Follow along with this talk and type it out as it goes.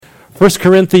1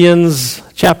 Corinthians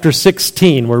chapter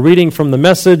 16. We're reading from the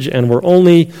Message, and we're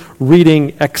only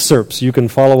reading excerpts. You can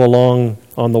follow along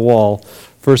on the wall.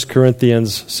 1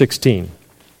 Corinthians 16.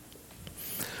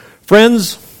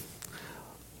 Friends,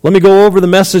 let me go over the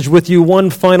message with you one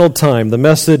final time, the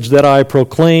message that I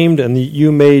proclaimed and that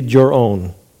you made your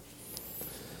own.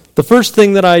 The first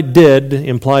thing that I did,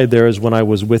 implied there, is when I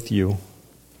was with you.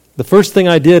 The first thing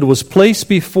I did was place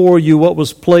before you what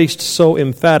was placed so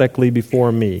emphatically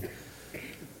before me.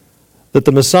 That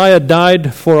the Messiah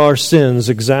died for our sins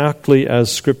exactly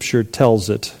as Scripture tells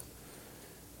it.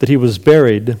 That he was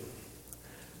buried.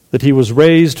 That he was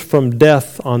raised from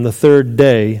death on the third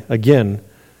day, again,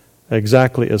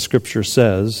 exactly as Scripture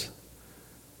says.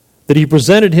 That he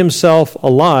presented himself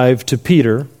alive to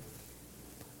Peter,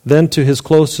 then to his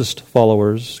closest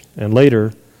followers, and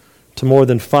later to more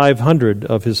than 500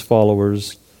 of his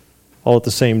followers, all at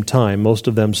the same time, most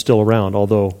of them still around,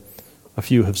 although a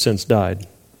few have since died.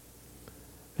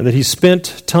 And that he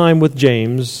spent time with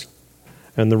James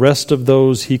and the rest of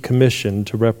those he commissioned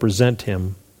to represent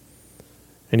him.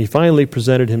 And he finally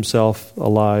presented himself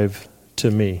alive to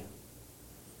me.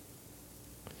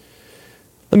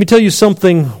 Let me tell you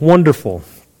something wonderful.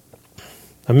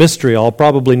 A mystery I'll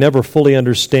probably never fully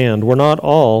understand. We're not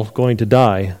all going to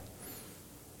die,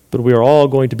 but we are all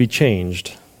going to be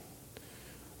changed.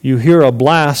 You hear a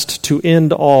blast to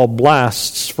end all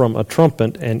blasts from a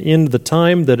trumpet, and in the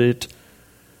time that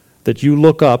you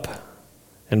look up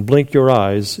and blink your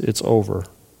eyes, it's over.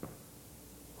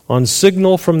 On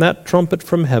signal from that trumpet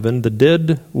from heaven, the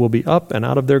dead will be up and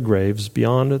out of their graves,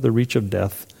 beyond the reach of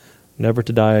death, never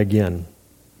to die again.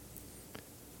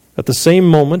 At the same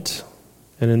moment,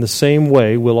 and in the same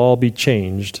way, we'll all be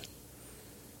changed.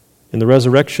 In the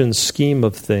resurrection scheme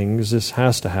of things, this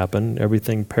has to happen.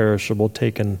 Everything perishable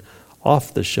taken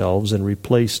off the shelves and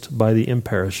replaced by the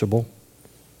imperishable.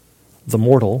 The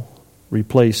mortal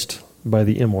replaced by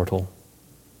the immortal.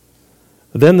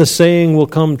 Then the saying will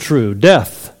come true,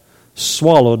 death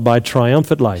swallowed by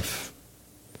triumphant life.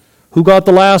 Who got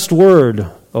the last word,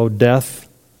 O death?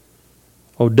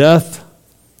 O death,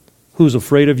 who's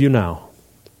afraid of you now?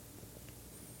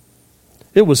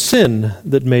 It was sin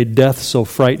that made death so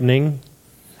frightening,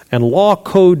 and law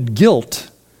code guilt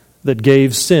that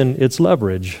gave sin its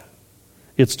leverage,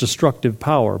 its destructive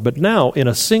power. But now, in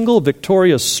a single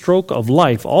victorious stroke of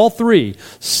life, all three,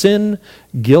 sin,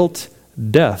 guilt,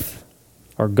 death,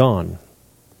 are gone.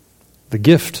 The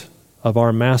gift of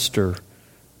our Master,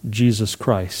 Jesus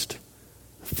Christ.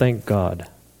 Thank God.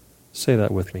 Say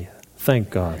that with me. Thank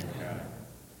God.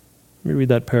 Let me read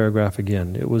that paragraph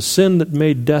again. It was sin that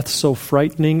made death so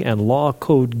frightening, and law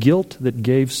code guilt that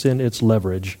gave sin its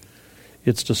leverage,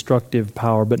 its destructive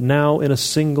power. But now, in a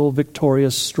single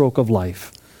victorious stroke of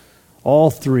life,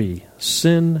 all three,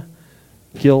 sin,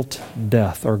 guilt,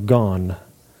 death, are gone.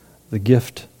 The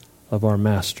gift of our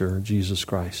Master, Jesus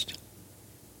Christ.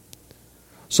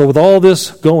 So with all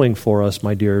this going for us,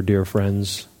 my dear, dear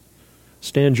friends,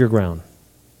 stand your ground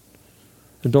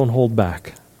and don't hold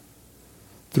back.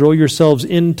 Throw yourselves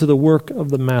into the work of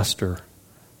the Master,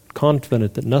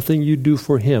 confident that nothing you do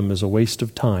for him is a waste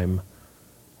of time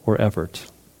or effort.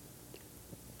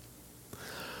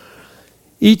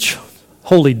 Each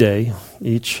holy day,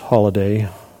 each holiday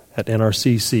at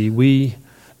NRCC, we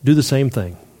do the same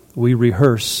thing. We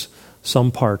rehearse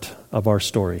some part of our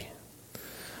story.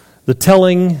 The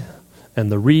telling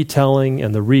and the retelling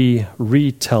and the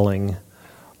retelling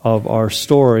of our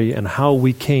story and how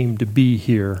we came to be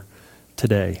here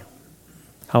today.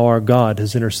 How our God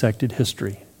has intersected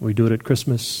history. We do it at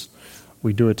Christmas.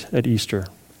 We do it at Easter.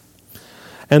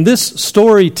 And this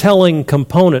storytelling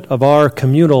component of our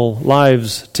communal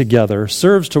lives together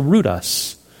serves to root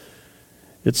us.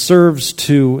 It serves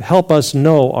to help us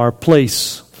know our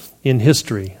place in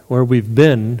history, where we've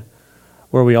been,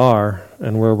 where we are,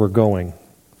 and where we're going.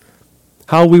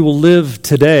 How we will live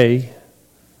today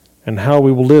and how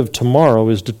we will live tomorrow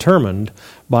is determined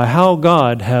by how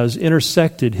God has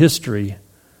intersected history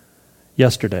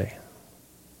yesterday.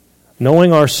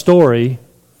 Knowing our story,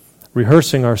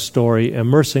 rehearsing our story,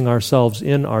 immersing ourselves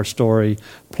in our story,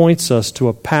 points us to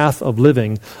a path of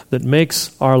living that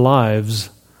makes our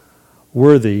lives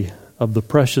worthy of the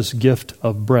precious gift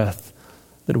of breath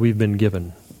that we've been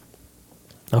given.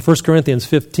 Now, 1 Corinthians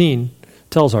 15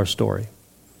 tells our story.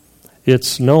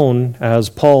 It's known as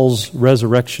Paul's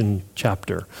resurrection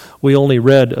chapter. We only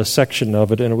read a section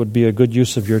of it, and it would be a good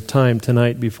use of your time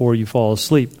tonight before you fall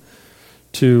asleep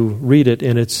to read it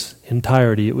in its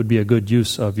entirety. It would be a good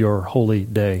use of your holy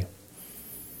day.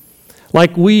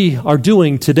 Like we are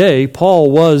doing today, Paul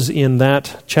was in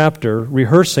that chapter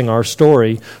rehearsing our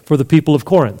story for the people of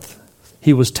Corinth.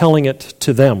 He was telling it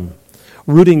to them,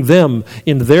 rooting them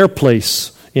in their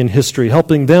place in history,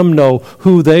 helping them know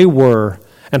who they were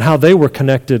and how they were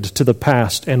connected to the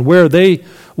past and where they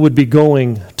would be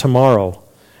going tomorrow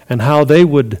and how they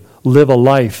would live a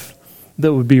life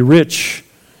that would be rich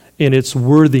in its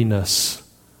worthiness.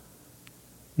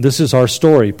 This is our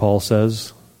story, Paul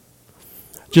says.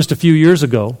 Just a few years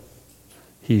ago,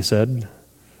 he said,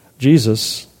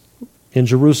 Jesus in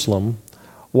Jerusalem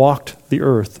walked the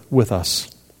earth with us.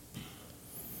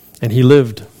 And he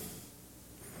lived.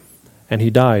 And he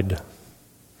died.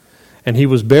 And he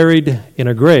was buried in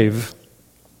a grave.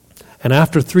 And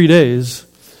after 3 days,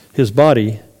 his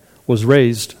body was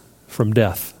raised from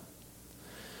death.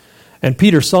 And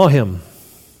Peter saw him.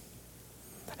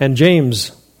 And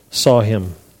James saw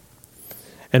him.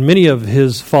 And many of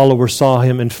his followers saw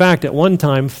him. In fact, at one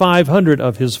time, 500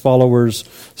 of his followers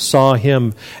saw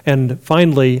him. And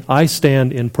finally, I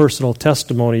stand in personal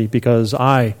testimony because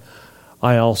I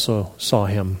also saw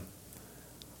him.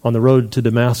 On the road to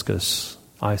Damascus,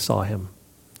 I saw him.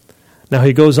 Now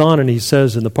he goes on and he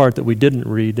says in the part that we didn't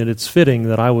read, and it's fitting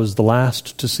that I was the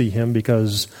last to see him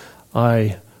because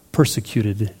I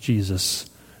persecuted Jesus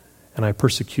and I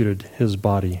persecuted his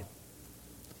body.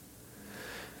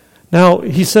 Now,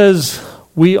 he says,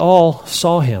 we all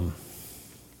saw him.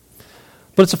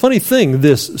 But it's a funny thing,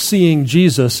 this seeing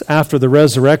Jesus after the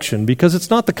resurrection, because it's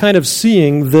not the kind of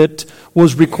seeing that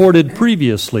was recorded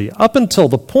previously. Up until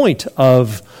the point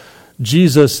of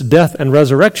Jesus' death and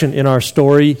resurrection in our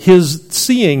story, his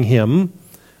seeing him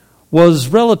was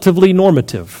relatively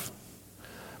normative.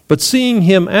 But seeing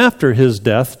him after his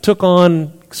death took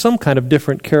on some kind of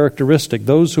different characteristic.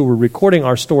 Those who were recording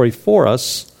our story for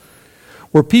us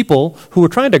were people who were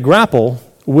trying to grapple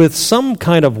with some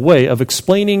kind of way of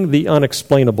explaining the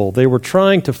unexplainable. They were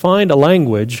trying to find a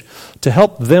language to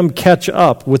help them catch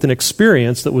up with an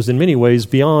experience that was in many ways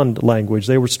beyond language.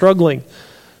 They were struggling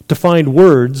to find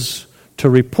words to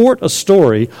report a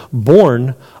story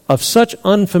born of such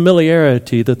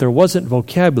unfamiliarity that there wasn't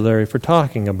vocabulary for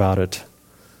talking about it.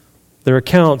 Their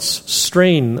accounts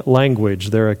strain language.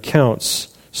 Their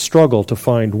accounts struggle to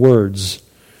find words,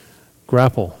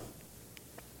 grapple.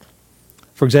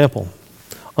 For example,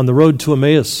 on the road to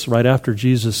Emmaus, right after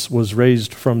Jesus was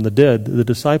raised from the dead, the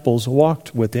disciples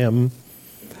walked with him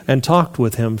and talked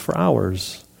with him for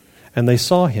hours. And they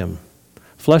saw him,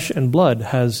 flesh and blood,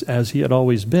 as he had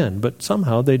always been, but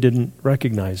somehow they didn't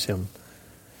recognize him.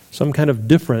 Some kind of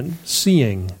different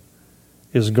seeing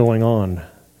is going on.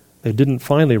 They didn't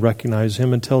finally recognize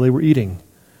him until they were eating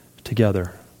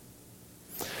together.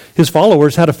 His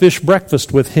followers had a fish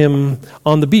breakfast with him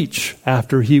on the beach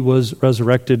after he was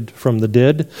resurrected from the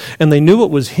dead, and they knew it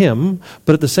was him,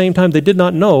 but at the same time they did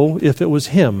not know if it was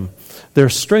him. They're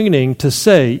straining to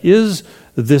say, is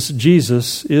this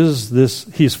Jesus,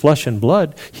 he's flesh and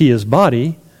blood, he is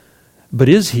body, but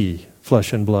is he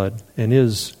flesh and blood, and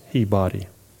is he body?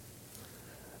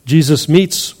 Jesus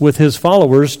meets with his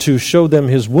followers to show them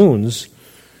his wounds,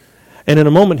 and in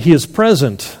a moment he is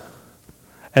present,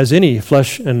 as any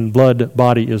flesh and blood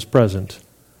body is present.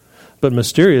 But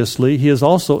mysteriously, he is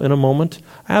also in a moment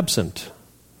absent.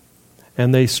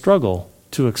 And they struggle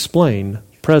to explain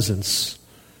presence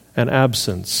and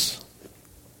absence.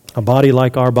 A body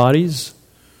like our bodies,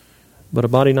 but a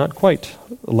body not quite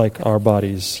like our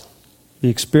bodies. The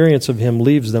experience of him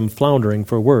leaves them floundering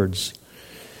for words.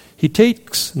 He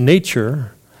takes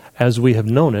nature as we have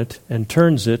known it and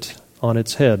turns it on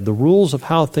its head. The rules of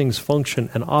how things function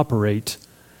and operate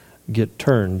get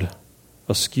turned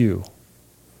askew.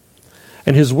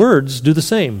 And his words do the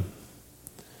same.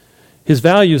 His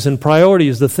values and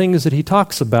priorities, the things that he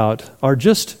talks about, are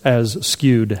just as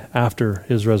skewed after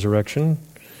his resurrection.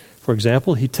 For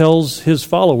example, he tells his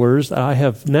followers, I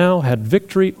have now had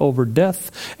victory over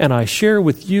death, and I share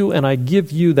with you, and I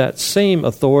give you that same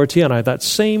authority, and that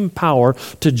same power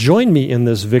to join me in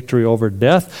this victory over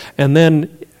death. And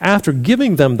then after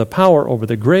giving them the power over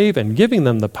the grave and giving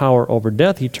them the power over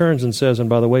death, he turns and says, and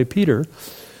by the way, Peter,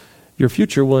 your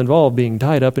future will involve being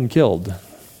tied up and killed.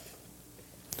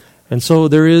 And so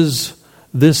there is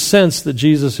this sense that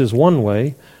Jesus is one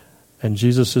way and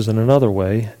Jesus is in another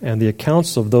way, and the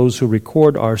accounts of those who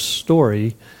record our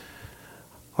story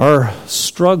are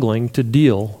struggling to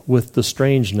deal with the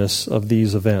strangeness of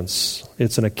these events.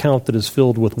 It's an account that is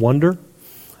filled with wonder,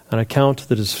 an account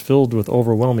that is filled with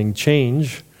overwhelming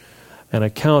change, an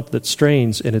account that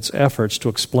strains in its efforts to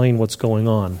explain what's going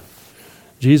on.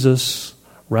 Jesus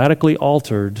radically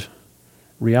altered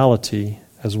reality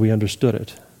as we understood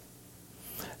it.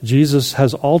 Jesus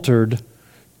has altered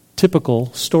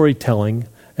typical storytelling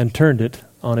and turned it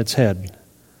on its head.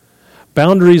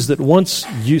 Boundaries that once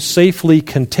safely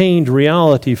contained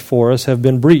reality for us have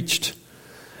been breached.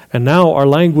 And now our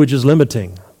language is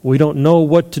limiting. We don't know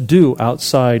what to do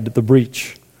outside the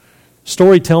breach.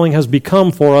 Storytelling has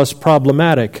become for us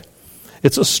problematic.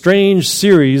 It's a strange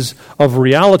series of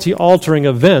reality-altering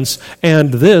events,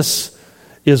 and this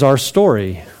is our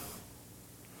story.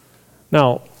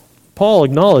 Now, Paul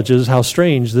acknowledges how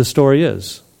strange this story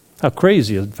is, how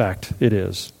crazy, in fact, it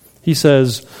is. He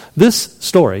says, this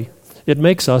story, it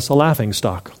makes us a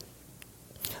laughingstock.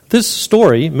 This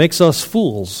story makes us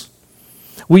fools.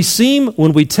 We seem,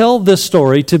 when we tell this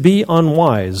story, to be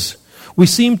unwise. We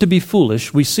seem to be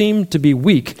foolish. We seem to be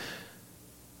weak.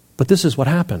 But this is what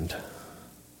happened.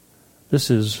 This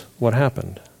is what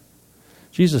happened.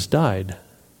 Jesus died.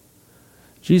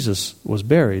 Jesus was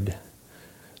buried.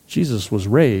 Jesus was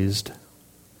raised.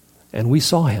 And we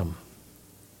saw him.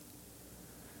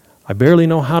 I barely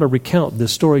know how to recount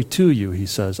this story to you, he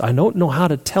says. I don't know how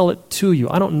to tell it to you.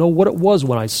 I don't know what it was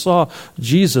when I saw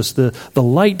Jesus. The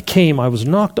light came. I was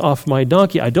knocked off my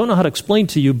donkey. I don't know how to explain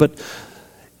to you, but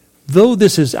though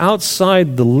this is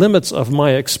outside the limits of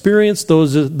my experience, though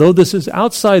this is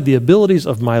outside the abilities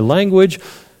of my language,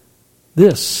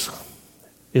 this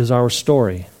is our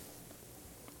story.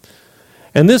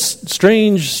 And this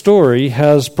strange story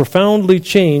has profoundly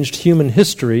changed human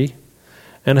history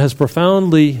and has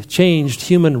profoundly changed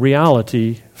human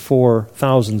reality for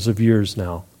thousands of years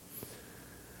now.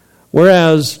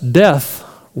 Whereas death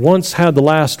once had the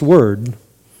last word,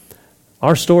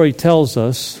 our story tells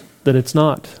us that it's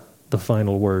not the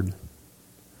final word.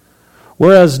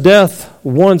 Whereas death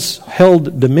once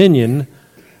held dominion,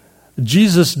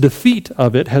 Jesus' defeat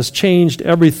of it has changed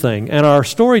everything. And our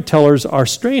storytellers are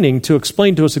straining to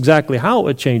explain to us exactly how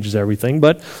it changes everything,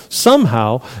 but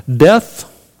somehow death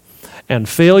and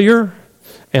failure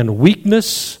and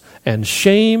weakness and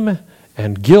shame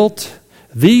and guilt,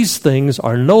 these things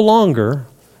are no longer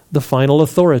the final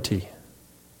authority.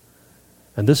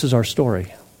 And this is our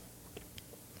story.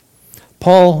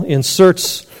 Paul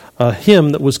inserts a hymn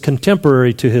that was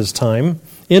contemporary to his time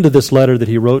into this letter that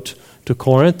he wrote to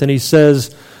Corinth, and he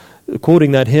says,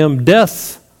 quoting that hymn,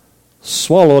 "Death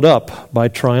swallowed up by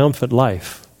triumphant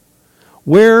life.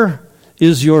 Where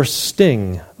is your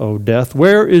sting, O death?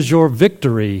 Where is your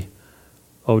victory,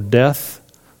 O death?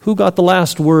 Who got the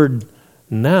last word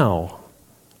now,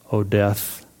 O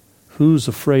death? Who's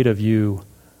afraid of you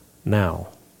now?"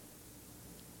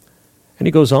 And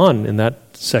he goes on in that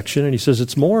section and he says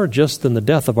it's more just than the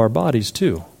death of our bodies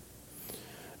too.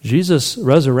 Jesus'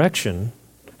 resurrection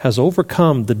has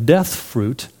overcome the death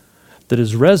fruit that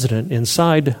is resident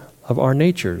inside of our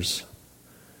natures.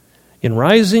 In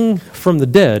rising from the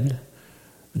dead,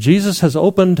 Jesus has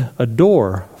opened a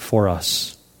door for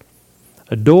us.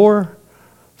 A door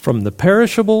from the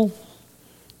perishable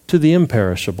to the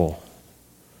imperishable.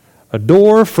 A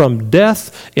door from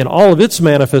death in all of its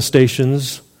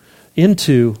manifestations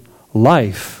into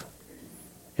life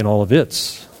in all of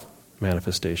its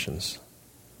manifestations.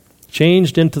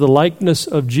 Changed into the likeness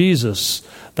of Jesus,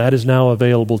 that is now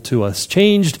available to us.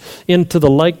 Changed into the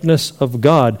likeness of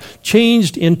God.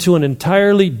 Changed into an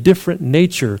entirely different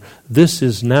nature. This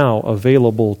is now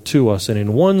available to us. And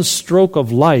in one stroke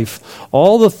of life,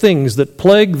 all the things that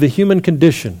plague the human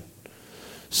condition,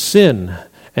 sin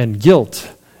and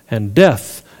guilt and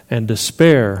death and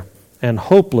despair and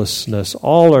hopelessness,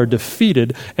 all are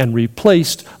defeated and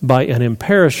replaced by an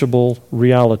imperishable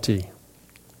reality.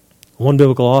 One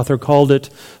biblical author called it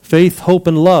faith, hope,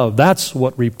 and love. That's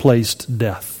what replaced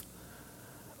death.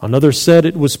 Another said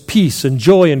it was peace and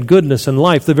joy and goodness and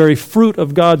life, the very fruit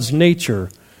of God's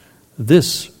nature.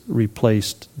 This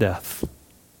replaced death.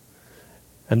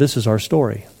 And this is our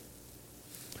story.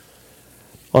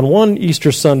 On one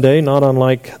Easter Sunday, not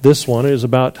unlike this one, it was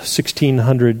about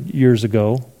 1,600 years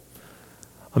ago,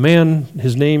 a man,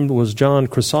 his name was John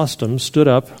Chrysostom, stood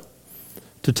up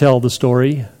to tell the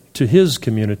story to his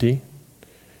community.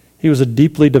 He was a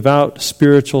deeply devout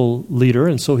spiritual leader,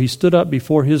 and so he stood up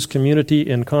before his community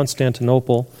in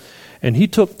Constantinople, and he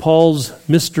took Paul's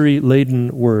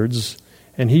mystery-laden words,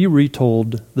 and he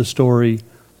retold the story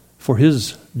for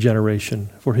his generation,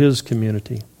 for his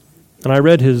community. And I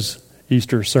read his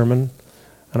Easter sermon,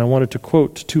 and I wanted to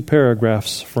quote 2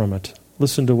 paragraphs from it.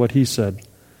 Listen to what he said.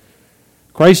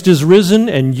 "Christ is risen,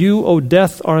 and you, O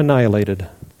death, are annihilated.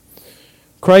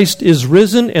 Christ is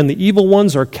risen, and the evil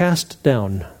ones are cast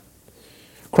down.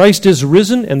 Christ is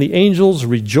risen, and the angels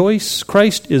rejoice.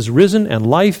 Christ is risen, and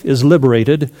life is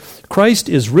liberated. Christ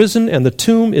is risen, and the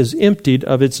tomb is emptied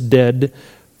of its dead.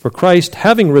 For Christ,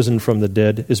 having risen from the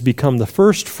dead, is become the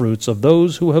first fruits of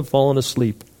those who have fallen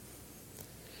asleep.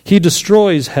 He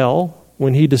destroys hell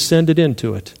when he descended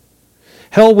into it.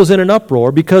 Hell was in an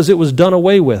uproar because it was done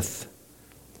away with.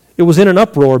 It was in an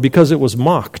uproar because it was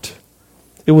mocked.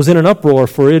 It was in an uproar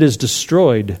for it is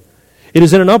destroyed. It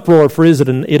is in an uproar for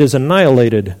it is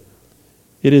annihilated.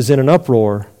 It is in an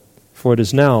uproar for it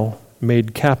is now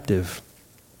made captive.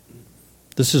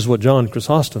 This is what John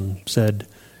Chrysostom said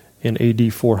in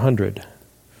AD 400.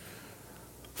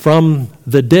 From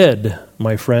the dead,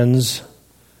 my friends,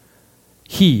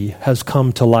 he has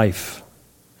come to life.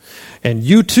 And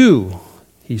you too,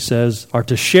 he says, are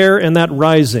to share in that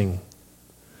rising.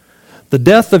 The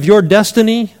death of your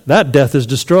destiny, that death is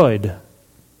destroyed.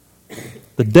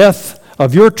 The death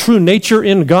of your true nature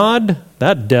in God,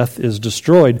 that death is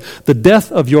destroyed. The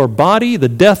death of your body, the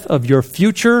death of your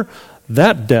future,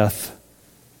 that death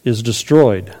is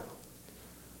destroyed.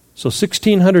 So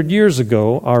 1,600 years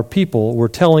ago, our people were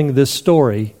telling this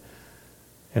story,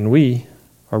 and we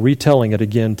are retelling it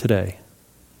again today.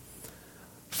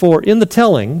 For in the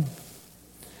telling,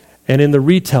 and in the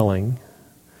retelling,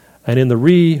 and in the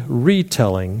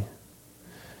retelling,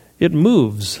 it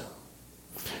moves.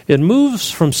 It moves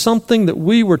from something that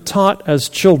we were taught as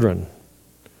children.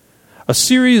 A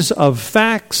series of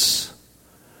facts,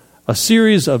 a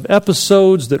series of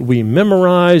episodes that we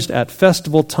memorized at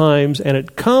festival times, and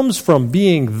it comes from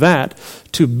being that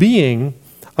to being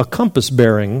a compass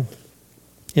bearing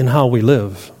in how we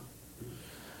live.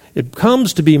 It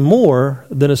comes to be more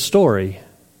than a story.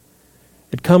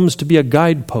 It comes to be a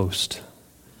guidepost.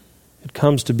 It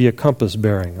comes to be a compass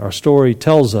bearing. Our story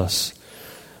tells us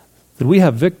that we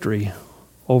have victory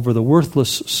over the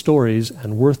worthless stories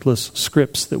and worthless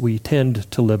scripts that we tend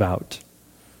to live out.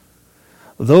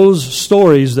 Those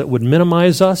stories that would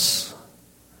minimize us,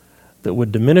 that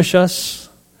would diminish us,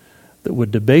 that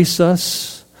would debase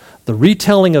us, the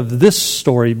retelling of this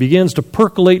story begins to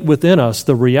percolate within us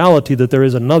the reality that there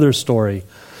is another story,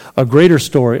 a greater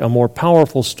story, a more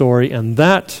powerful story, and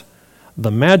that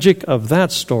the magic of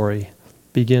that story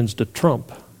begins to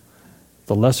trump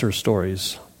the lesser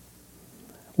stories.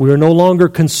 We are no longer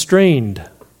constrained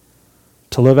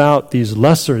to live out these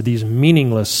lesser, these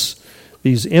meaningless,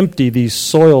 these empty, these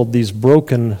soiled, these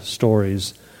broken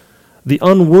stories. The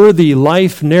unworthy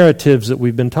life narratives that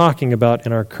we've been talking about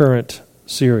in our current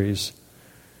series.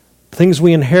 Things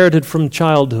we inherited from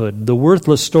childhood, the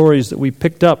worthless stories that we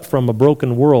picked up from a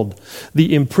broken world,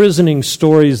 the imprisoning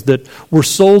stories that were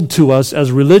sold to us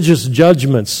as religious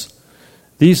judgments.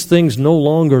 These things no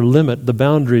longer limit the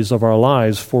boundaries of our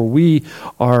lives, for we,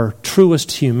 our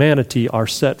truest humanity, are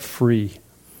set free.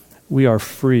 We are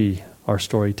free, our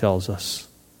story tells us.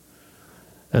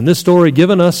 And this story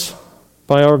given us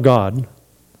by our God,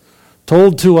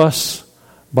 told to us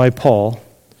by Paul,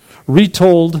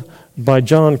 retold by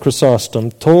John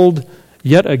Chrysostom, told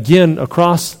yet again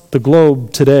across the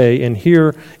globe today, and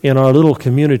here in our little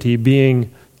community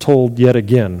being told yet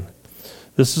again.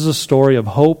 This is a story of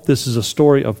hope. This is a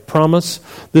story of promise.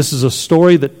 This is a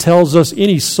story that tells us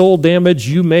any soul damage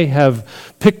you may have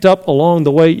picked up along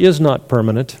the way is not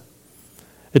permanent.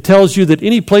 It tells you that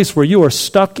any place where you are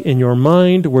stuck in your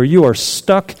mind, where you are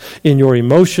stuck in your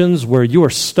emotions, where you are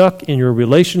stuck in your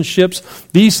relationships,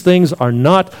 these things are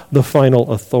not the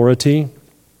final authority.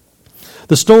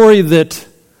 The story that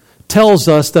tells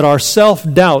us that our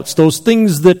self-doubts, those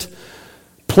things that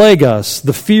plague us,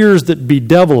 the fears that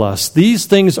bedevil us, these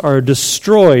things are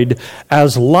destroyed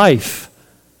as life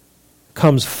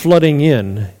comes flooding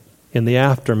in the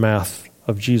aftermath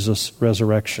of Jesus'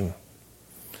 resurrection.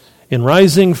 In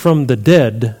rising from the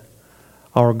dead,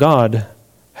 our God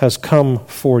has come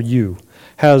for you,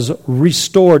 has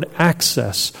restored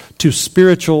access to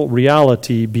spiritual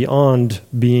reality beyond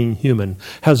being human,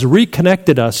 has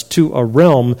reconnected us to a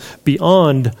realm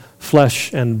beyond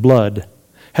flesh and blood,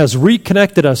 has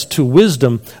reconnected us to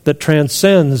wisdom that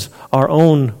transcends our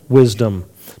own wisdom,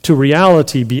 to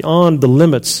reality beyond the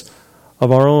limits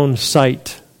of our own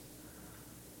sight.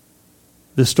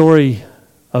 The story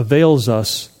avails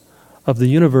us of the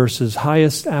universe's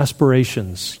highest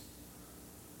aspirations,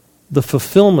 the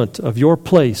fulfillment of your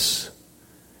place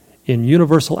in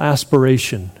universal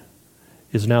aspiration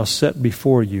is now set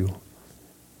before you.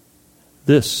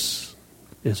 This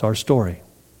is our story.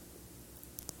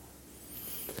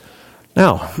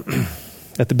 Now,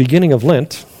 at the beginning of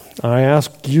Lent, I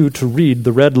asked you to read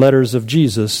the red letters of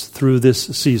Jesus through this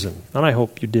season. And I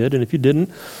hope you did, and if you didn't,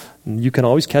 you can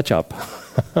always catch up.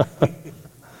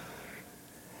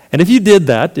 And if you did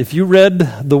that, if you read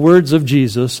the words of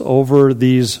Jesus over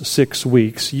these 6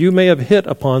 weeks, you may have hit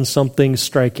upon something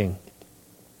striking.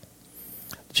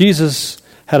 Jesus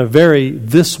had a very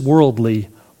this-worldly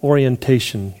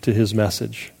orientation to his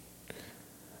message.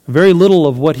 Very little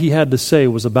of what he had to say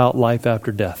was about life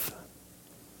after death.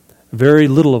 Very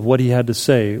little of what he had to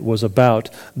say was about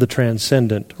the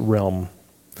transcendent realm.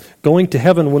 Going to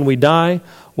heaven when we die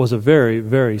was a very,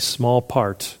 very small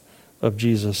part of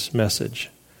Jesus' message.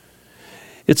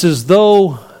 It's as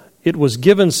though it was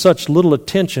given such little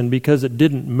attention because it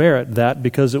didn't merit that,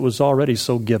 because it was already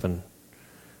so given.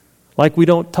 Like we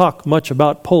don't talk much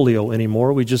about polio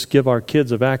anymore. We just give our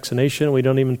kids a vaccination. We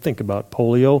don't even think about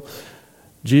polio.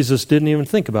 Jesus didn't even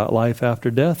think about life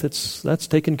after death. That's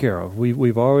taken care of.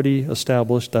 We've already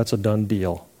established that's a done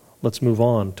deal. Let's move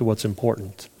on to what's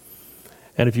important.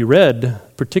 And if you read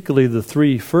particularly the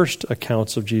three first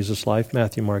accounts of Jesus' life,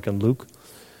 Matthew, Mark, and Luke,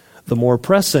 the more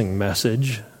pressing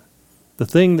message, the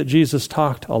thing that Jesus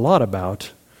talked a lot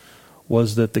about,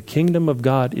 was that the kingdom of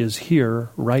God is here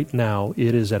right now.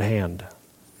 It is at hand.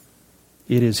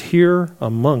 It is here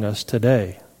among us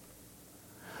today.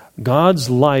 God's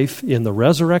life in the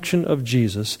resurrection of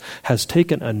Jesus has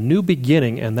taken a new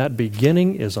beginning, and that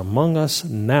beginning is among us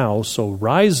now. So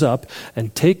rise up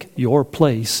and take your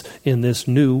place in this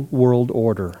new world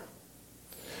order.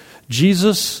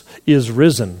 Jesus is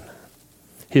risen.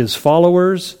 His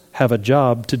followers have a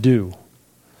job to do.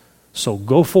 So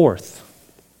go forth.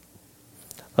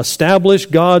 Establish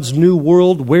God's new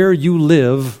world where you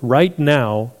live right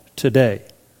now, today.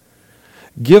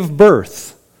 Give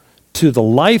birth to the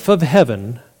life of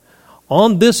heaven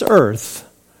on this earth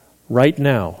right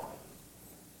now.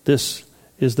 This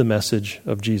is the message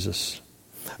of Jesus.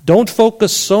 Don't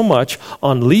focus so much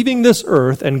on leaving this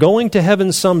earth and going to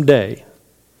heaven someday.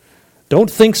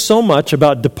 Don't think so much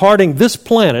about departing this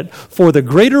planet for the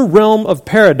greater realm of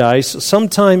paradise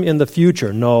sometime in the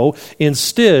future. No,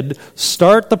 instead,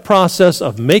 start the process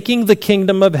of making the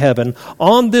kingdom of heaven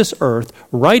on this earth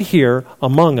right here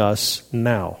among us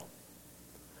now.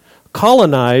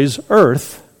 Colonize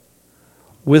earth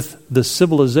with the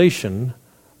civilization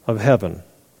of heaven.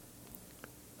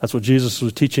 That's what Jesus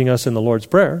was teaching us in the Lord's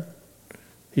Prayer.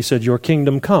 He said, your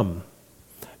kingdom come,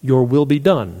 your will be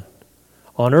done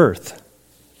on earth,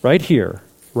 right here,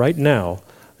 right now,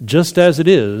 just as it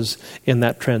is in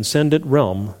that transcendent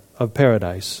realm of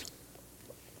paradise.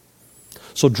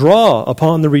 So draw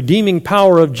upon the redeeming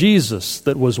power of Jesus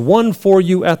that was won for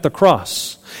you at the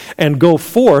cross, and go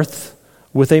forth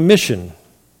with a mission.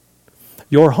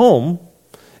 Your home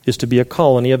is to be a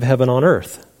colony of heaven on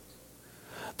earth.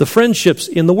 The friendships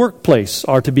in the workplace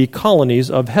are to be colonies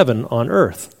of heaven on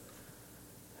earth.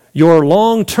 Your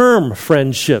long-term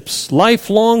friendships,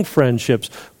 lifelong friendships,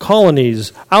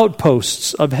 colonies,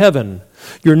 outposts of heaven.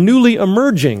 Your newly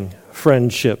emerging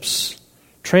friendships,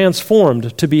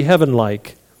 transformed to be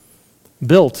heaven-like,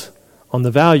 built on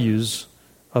the values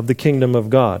of the kingdom of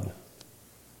God.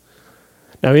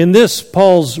 Now, in this,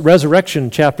 Paul's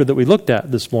resurrection chapter that we looked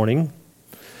at this morning,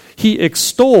 he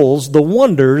extols the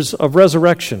wonders of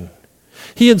resurrection.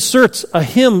 He inserts a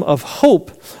hymn of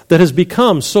hope that has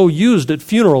become so used at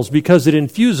funerals because it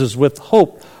infuses with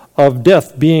hope of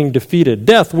death being defeated.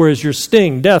 Death, where is your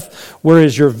sting? Death, where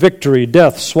is your victory?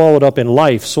 Death, swallowed up in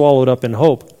life, swallowed up in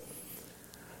hope.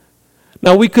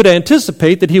 Now, we could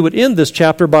anticipate that he would end this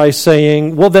chapter by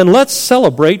saying, well, then let's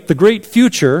celebrate the great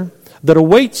future that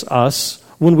awaits us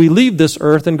when we leave this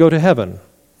earth and go to heaven.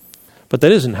 But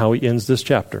that isn't how he ends this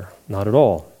chapter. Not at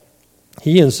all.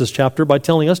 He ends this chapter by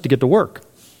telling us to get to work.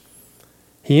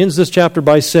 He ends this chapter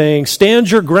by saying, stand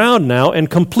your ground now and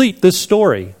complete this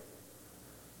story.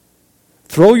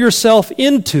 Throw yourself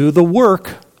into the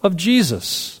work of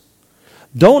Jesus.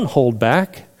 Don't hold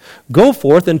back. Go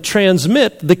forth and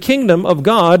transmit the kingdom of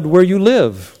God where you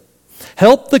live.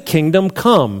 Help the kingdom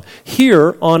come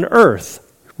here on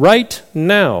earth, right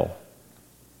now.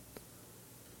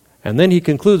 And then he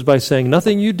concludes by saying,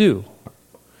 nothing you do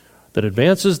that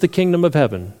advances the kingdom of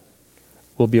heaven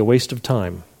will be a waste of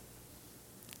time.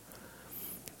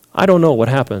 I don't know what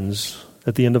happens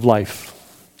at the end of life.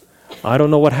 I don't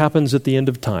know what happens at the end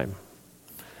of time.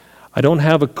 I don't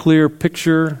have a clear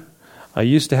picture. I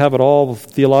used to have it all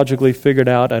theologically figured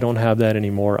out. I don't have that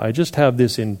anymore. I just have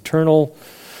this internal,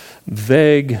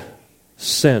 vague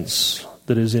sense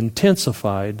that is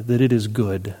intensified that it is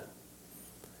good.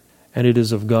 And it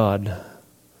is of God,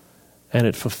 and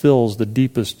it fulfills the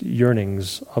deepest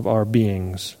yearnings of our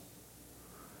beings.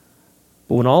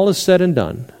 But when all is said and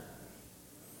done,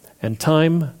 and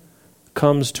time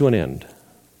comes to an end,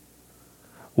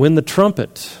 when the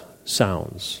trumpet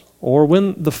sounds, or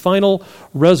when the final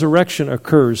resurrection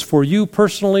occurs for you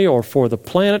personally or for the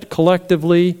planet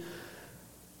collectively,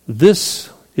 this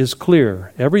is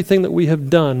clear. Everything that we have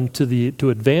done to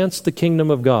advance the kingdom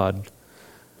of God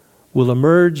will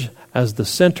emerge as the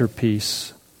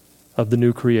centerpiece of the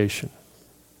new creation.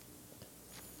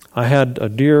 I had a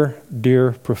dear,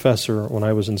 dear professor when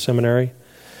I was in seminary.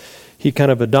 He kind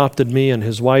of adopted me, and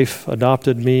his wife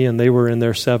adopted me, and they were in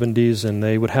their 70s, and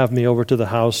they would have me over to the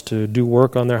house to do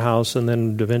work on their house and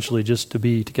then eventually just to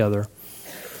be together.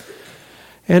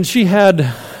 And she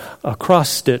had a cross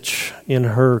stitch in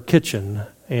her kitchen,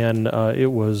 and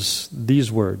it was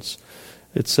these words.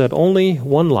 It said, "Only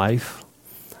one life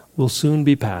will soon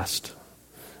be past,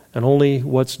 and only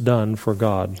what's done for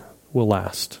God will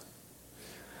last."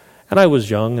 And I was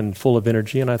young and full of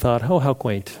energy, and I thought, oh, how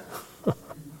quaint.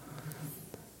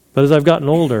 But as I've gotten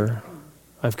older,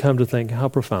 I've come to think, how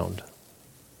profound.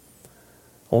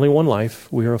 Only one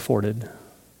life we are afforded.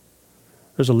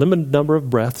 There's a limited number of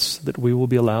breaths that we will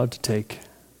be allowed to take.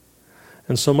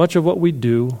 And so much of what we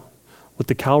do with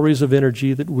the calories of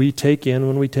energy that we take in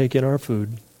when we take in our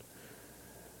food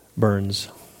burns.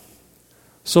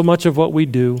 So much of what we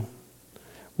do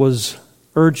was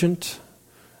urgent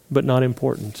but not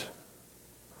important.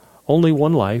 Only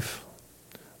one life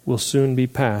will soon be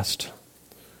past.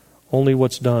 Only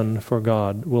what's done for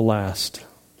God will last.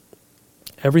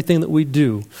 Everything that we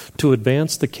do to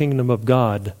advance the kingdom of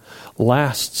God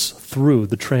lasts through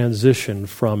the transition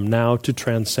from now to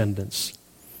transcendence.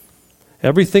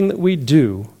 Everything that we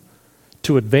do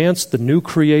to advance the new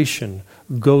creation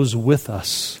goes with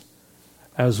us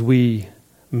as we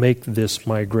make this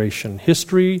migration.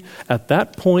 History at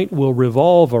that point will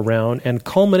revolve around and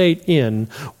culminate in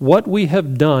what we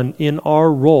have done in our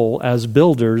role as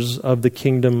builders of the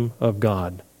kingdom of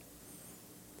God.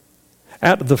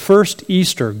 At the first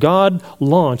Easter, God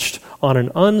launched on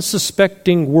an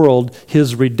unsuspecting world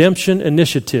His redemption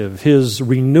initiative, His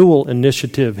renewal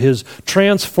initiative, His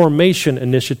transformation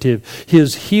initiative,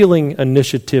 His healing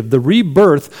initiative, the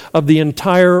rebirth of the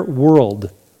entire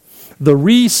world, the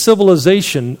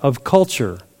re-civilization of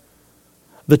culture,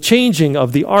 the changing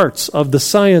of the arts, of the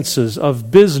sciences,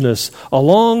 of business,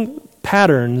 along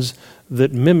patterns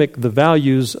that mimic the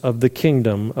values of the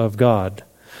kingdom of God.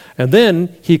 And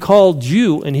then He called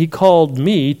you and He called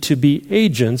me to be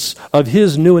agents of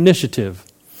His new initiative.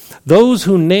 Those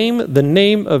who name the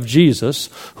name of Jesus,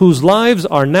 whose lives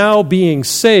are now being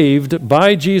saved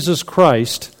by Jesus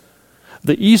Christ,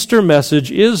 the Easter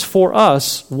message is for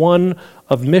us one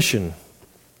of mission.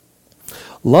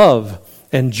 Love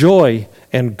and joy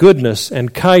and goodness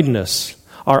and kindness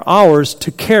are ours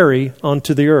to carry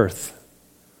onto the earth.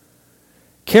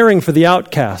 Caring for the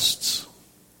outcasts,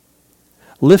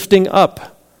 lifting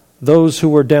up those who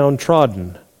were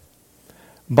downtrodden,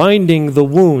 binding the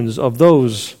wounds of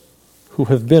those who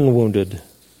have been wounded,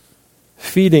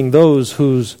 feeding those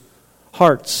whose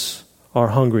hearts are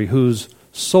hungry, whose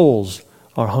souls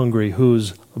are hungry,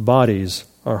 whose bodies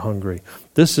are hungry.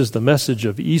 This is the message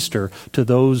of Easter to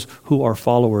those who are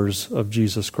followers of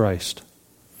Jesus Christ.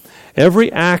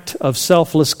 Every act of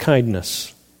selfless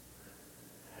kindness,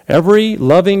 every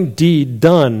loving deed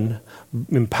done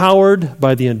empowered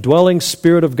by the indwelling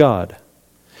Spirit of God,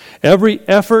 every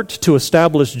effort to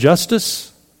establish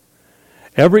justice,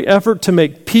 every effort to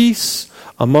make peace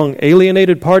among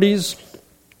alienated parties,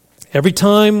 every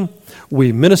time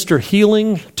we minister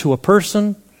healing to a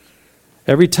person,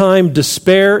 every time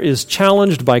despair is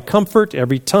challenged by comfort,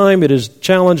 every time it is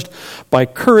challenged by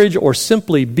courage or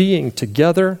simply being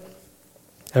together,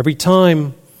 every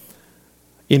time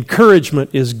encouragement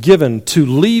is given to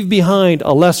leave behind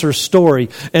a lesser story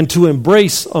and to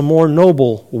embrace a more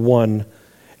noble one,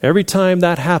 every time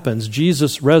that happens,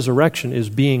 Jesus' resurrection is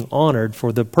being honored,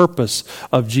 for the purpose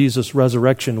of Jesus'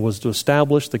 resurrection was to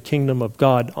establish the kingdom of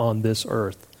God on this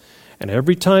earth. And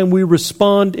every time we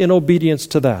respond in obedience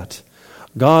to that,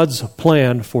 God's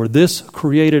plan for this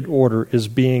created order is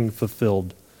being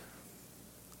fulfilled.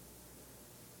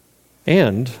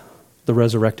 And the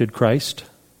resurrected Christ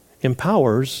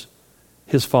empowers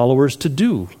His followers to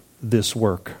do this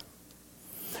work.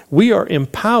 We are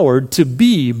empowered to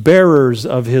be bearers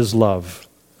of His love.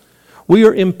 We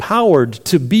are empowered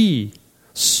to be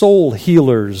soul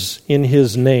healers in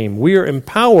His name. We are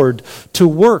empowered to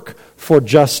work for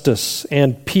justice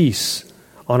and peace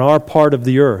on our part of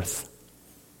the earth.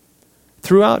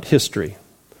 Throughout history,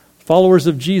 followers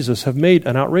of Jesus have made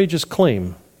an outrageous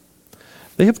claim.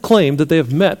 They have claimed that they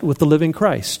have met with the living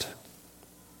Christ.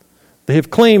 They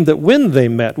have claimed that when they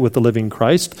met with the living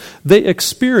Christ, they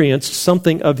experienced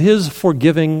something of His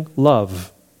forgiving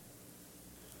love.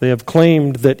 They have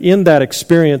claimed that in that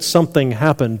experience something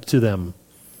happened to them,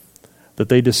 that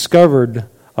they discovered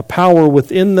a power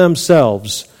within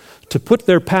themselves to put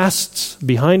their pasts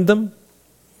behind them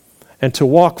and to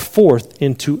walk forth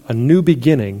into a new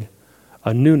beginning,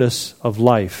 a newness of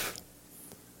life.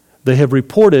 They have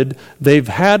reported they've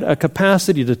had a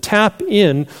capacity to tap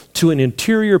in to an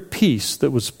interior peace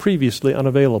that was previously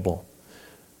unavailable.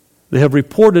 They have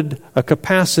reported a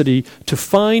capacity to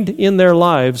find in their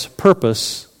lives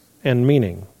purpose and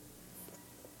meaning.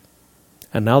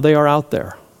 And now they are out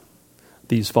there,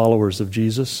 these followers of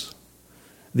Jesus,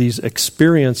 these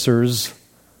experiencers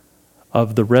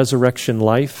of the resurrection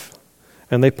life,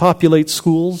 and they populate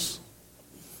schools,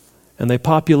 and they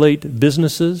populate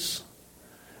businesses.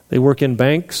 They work in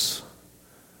banks.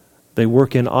 They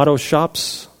work in auto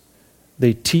shops.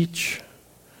 They teach.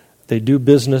 They do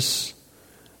business.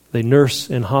 They nurse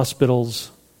in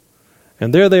hospitals.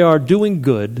 And there they are doing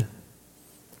good,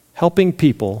 helping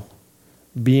people,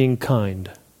 being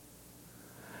kind.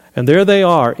 And there they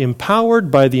are, empowered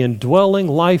by the indwelling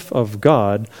life of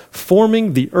God,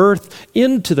 forming the earth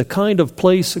into the kind of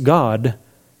place God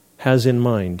has in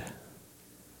mind.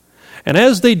 And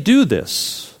as they do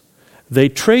this, they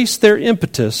trace their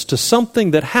impetus to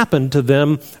something that happened to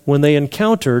them when they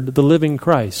encountered the living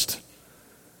Christ.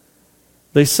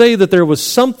 They say that there was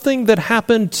something that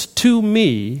happened to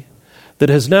me that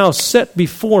has now set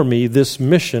before me this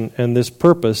mission and this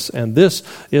purpose, and this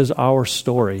is our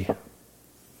story.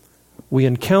 We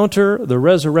encounter the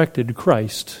resurrected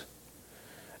Christ,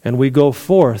 and we go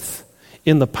forth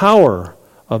in the power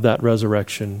of that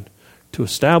resurrection to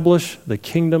establish the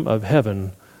kingdom of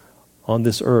heaven on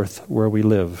this earth where we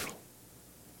live.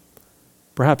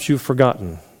 Perhaps you've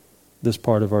forgotten this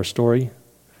part of our story,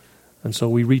 and so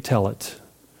we retell it,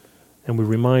 and we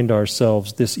remind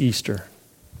ourselves this Easter.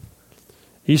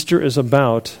 Easter is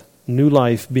about new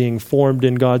life being formed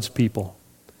in God's people.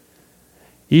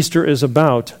 Easter is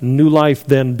about new life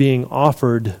then being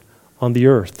offered on the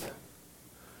earth.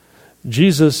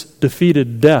 Jesus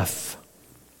defeated death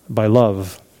by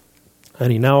love,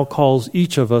 and he now calls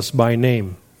each of us by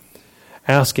name,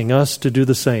 asking us to do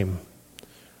the same,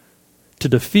 to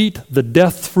defeat the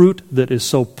death fruit that is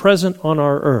so present on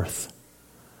our earth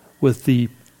with the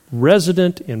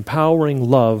resident, empowering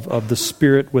love of the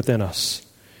Spirit within us.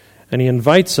 And he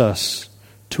invites us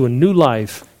to a new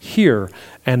life here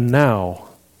and now,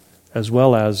 as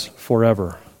well as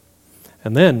forever.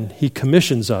 And then he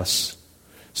commissions us,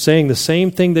 saying the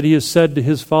same thing that he has said to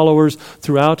his followers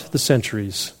throughout the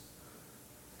centuries.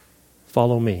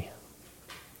 Follow me.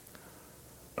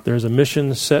 There's a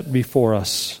mission set before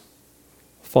us.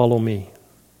 Follow me.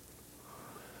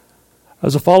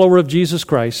 As a follower of Jesus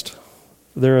Christ,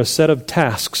 there are a set of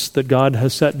tasks that God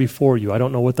has set before you. I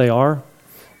don't know what they are,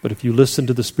 but if you listen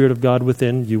to the Spirit of God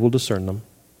within, you will discern them.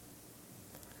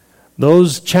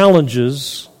 Those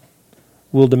challenges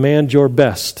will demand your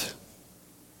best.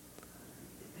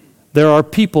 There are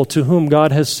people to whom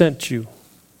God has sent you.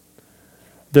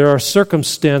 There are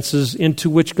circumstances into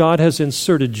which God has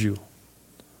inserted you.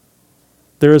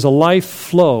 There is a life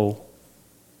flow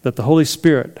that the Holy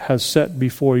Spirit has set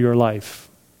before your life.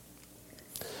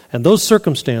 And those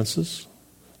circumstances,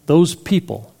 those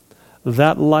people,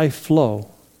 that life flow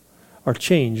are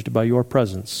changed by your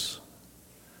presence.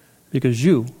 Because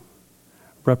you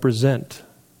represent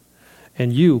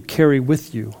and you carry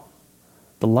with you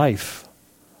the life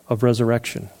of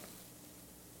resurrection.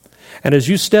 And as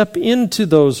you step into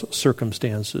those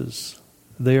circumstances,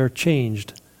 they are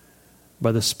changed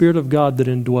by the Spirit of God that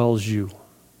indwells you.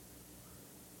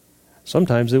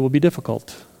 Sometimes it will be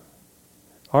difficult,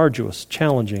 arduous,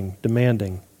 challenging,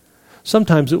 demanding.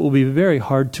 Sometimes it will be very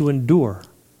hard to endure.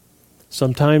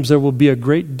 Sometimes there will be a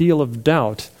great deal of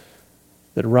doubt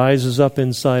that rises up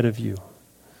inside of you.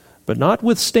 But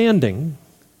notwithstanding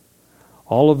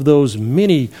all of those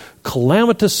many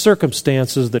calamitous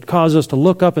circumstances that cause us to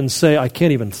look up and say, I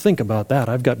can't even think about that.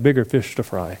 I've got bigger fish to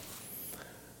fry.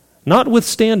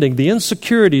 Notwithstanding the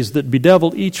insecurities that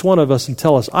bedevil each one of us and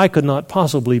tell us, I could not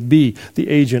possibly be the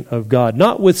agent of God.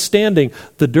 Notwithstanding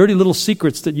the dirty little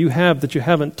secrets that you have that you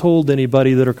haven't told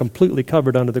anybody that are completely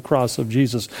covered under the cross of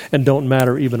Jesus and don't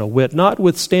matter even a whit.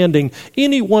 Notwithstanding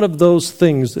any one of those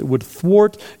things that would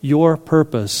thwart your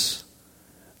purpose,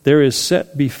 there is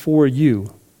set before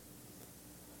you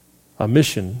a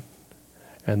mission,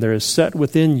 and there is set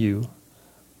within you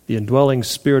the indwelling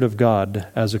Spirit of God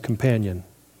as a companion.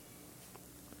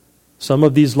 Some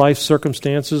of these life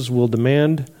circumstances will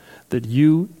demand that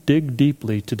you dig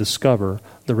deeply to discover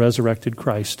the resurrected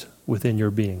Christ within your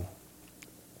being.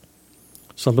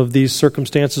 Some of these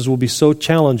circumstances will be so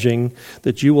challenging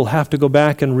that you will have to go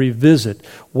back and revisit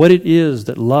what it is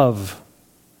that love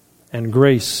and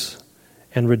grace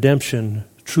and redemption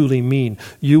truly mean.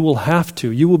 You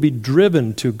will be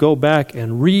driven to go back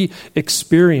and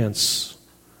re-experience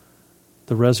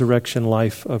the resurrection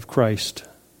life of Christ.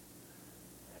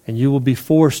 and you will be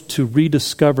forced to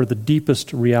rediscover the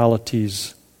deepest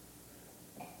realities.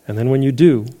 And then when you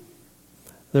do,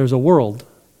 there's a world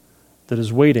that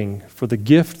is waiting for the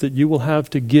gift that you will have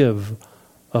to give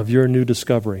of your new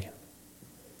discovery.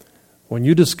 When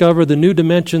you discover the new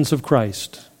dimensions of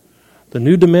Christ, the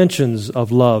new dimensions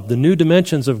of love, the new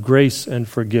dimensions of grace and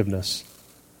forgiveness,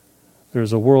 there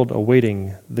is a world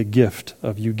awaiting the gift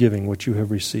of you giving what you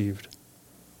have received.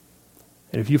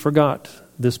 And if you forgot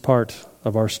this part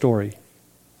of our story,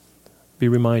 be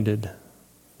reminded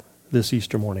this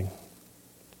Easter morning.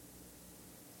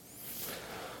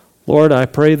 Lord, I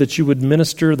pray that you would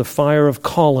minister the fire of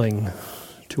calling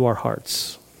to our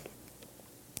hearts.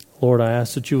 Lord, I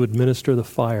ask that you would minister the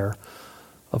fire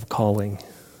of calling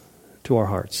to our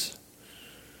hearts.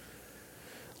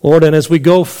 Lord, and as we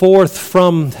go forth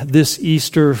from this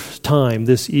Easter time,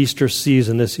 this Easter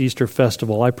season, this Easter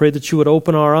festival, I pray that you would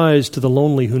open our eyes to the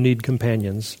lonely who need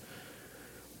companions.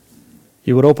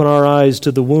 You would open our eyes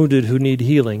to the wounded who need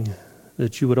healing,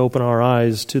 that you would open our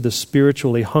eyes to the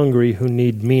spiritually hungry who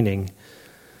need meaning,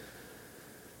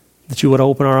 that you would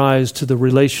open our eyes to the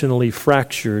relationally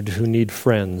fractured who need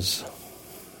friends.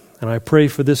 And I pray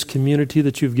for this community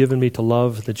that you've given me to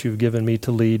love, that you've given me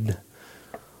to lead.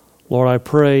 Lord, I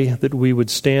pray that we would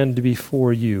stand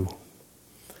before you,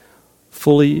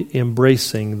 fully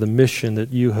embracing the mission that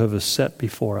you have set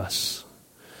before us.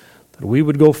 That we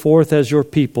would go forth as your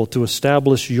people to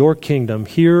establish your kingdom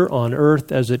here on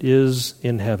earth as it is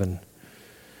in heaven.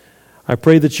 I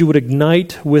pray that you would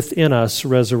ignite within us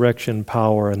resurrection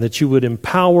power, and that you would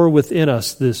empower within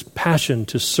us this passion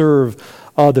to serve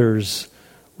others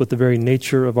with the very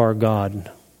nature of our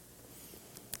God.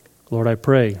 Lord, I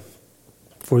pray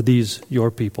for these your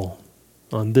people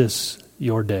on this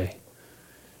your day.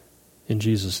 In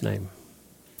Jesus' name,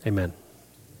 amen.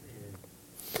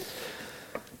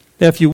 Now, if you